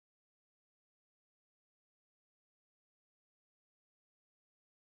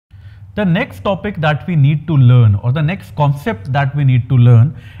The next topic that we need to learn, or the next concept that we need to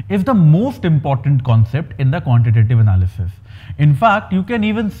learn, is the most important concept in the quantitative analysis. In fact, you can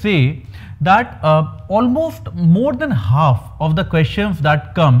even say that almost more than half of the questions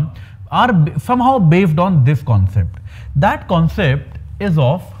that come are somehow based on this concept. That concept is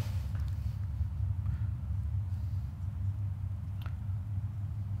of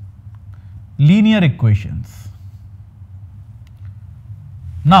linear equations.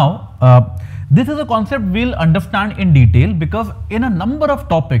 Now, this is a concept we'll understand in detail, because in a number of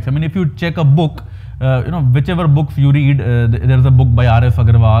topics, I mean, if you check a book, whichever books you read, there is a book by R.S.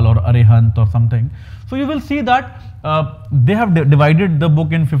 Agarwal or Arihant or something. So you will see that they have divided the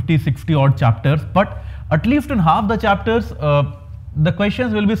book in 50-60 odd chapters, but at least in half the chapters, the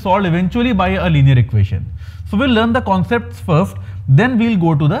questions will be solved eventually by a linear equation. So we'll learn the concepts first, then we'll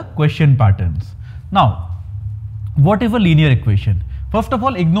go to the question patterns. Now, what is a linear equation? First of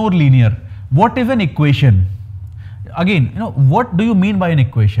all, ignore linear. What is an equation? Again, what do you mean by an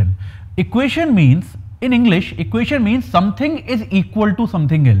equation? Equation means, in English, equation means something is equal to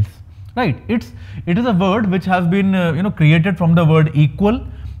something else, right? It is a word which has been created from the word equal.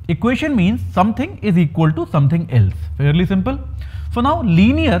 Equation means something is equal to something else. Fairly simple. So now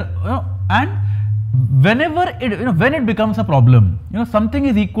linear, and whenever when it becomes a problem, something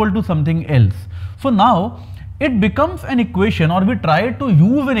is equal to something else. So now it becomes an equation, or we try to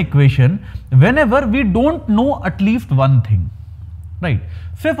use an equation whenever we don't know at least one thing, right?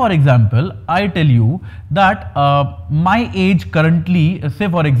 Say for example, I tell you that my age currently, say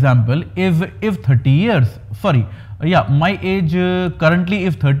for example, is 30 years. Sorry, my age currently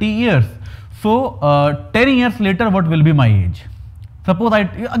is 30 years. So 10 years later, what will be my age? Suppose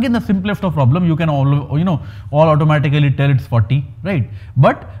again, the simplest of problem, you can all automatically tell it's 40, right?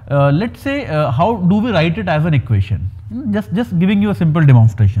 But let's say how do we write it as an equation? Just giving you a simple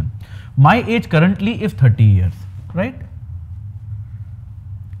demonstration. My age currently is 30 years, right?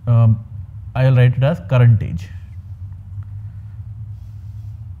 I'll write it as current age.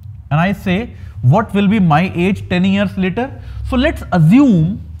 And I say what will be my age 10 years later? So let's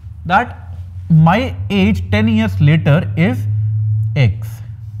assume that my age 10 years later is X,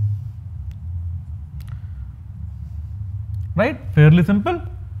 right? Fairly simple.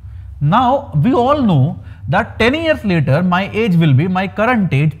 Now we all know that 10 years later my age will be my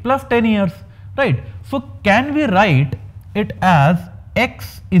current age plus 10 years, right? So can we write it as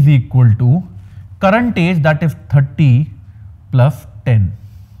X is equal to current age, that is 30 plus 10?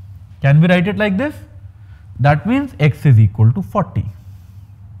 Can we write it like this? That means X is equal to 40,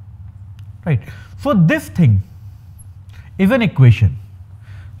 right? So this thing is an equation,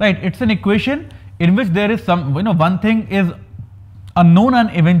 right? It's an equation in which there is some, one thing is unknown and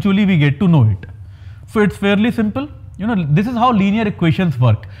eventually we get to know it. So it's fairly simple. This is how linear equations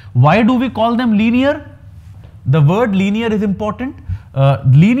work. Why do we call them linear? The word linear is important.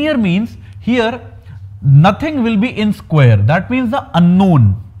 Linear means here nothing will be in square. That means the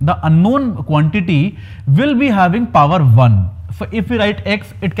unknown quantity will be having power 1. So if we write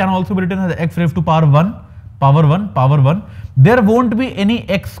x, it can also be written as x raised to power 1. Power 1. There won't be any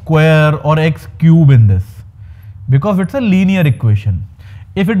x square or x cube in this, because it's a linear equation.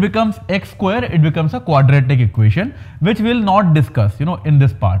 If it becomes x square, it becomes a quadratic equation, which we will not discuss, in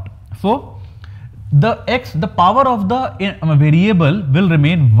this part. So the power of the variable will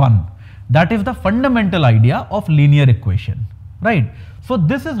remain 1. That is the fundamental idea of linear equation, right? So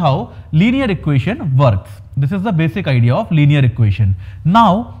this is how linear equation works. This is the basic idea of linear equation.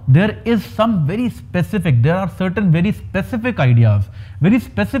 Now there is some there are certain very specific ideas, very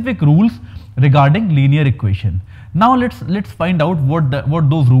specific rules regarding linear equation. Now let's find out what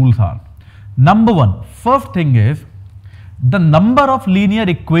those rules are. Number one, first thing is, the number of linear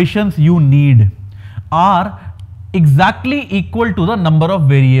equations you need are exactly equal to the number of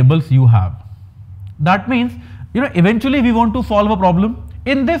variables you have. That means, eventually we want to solve a problem.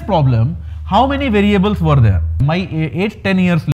 In this problem, how many variables were there? My age 10 years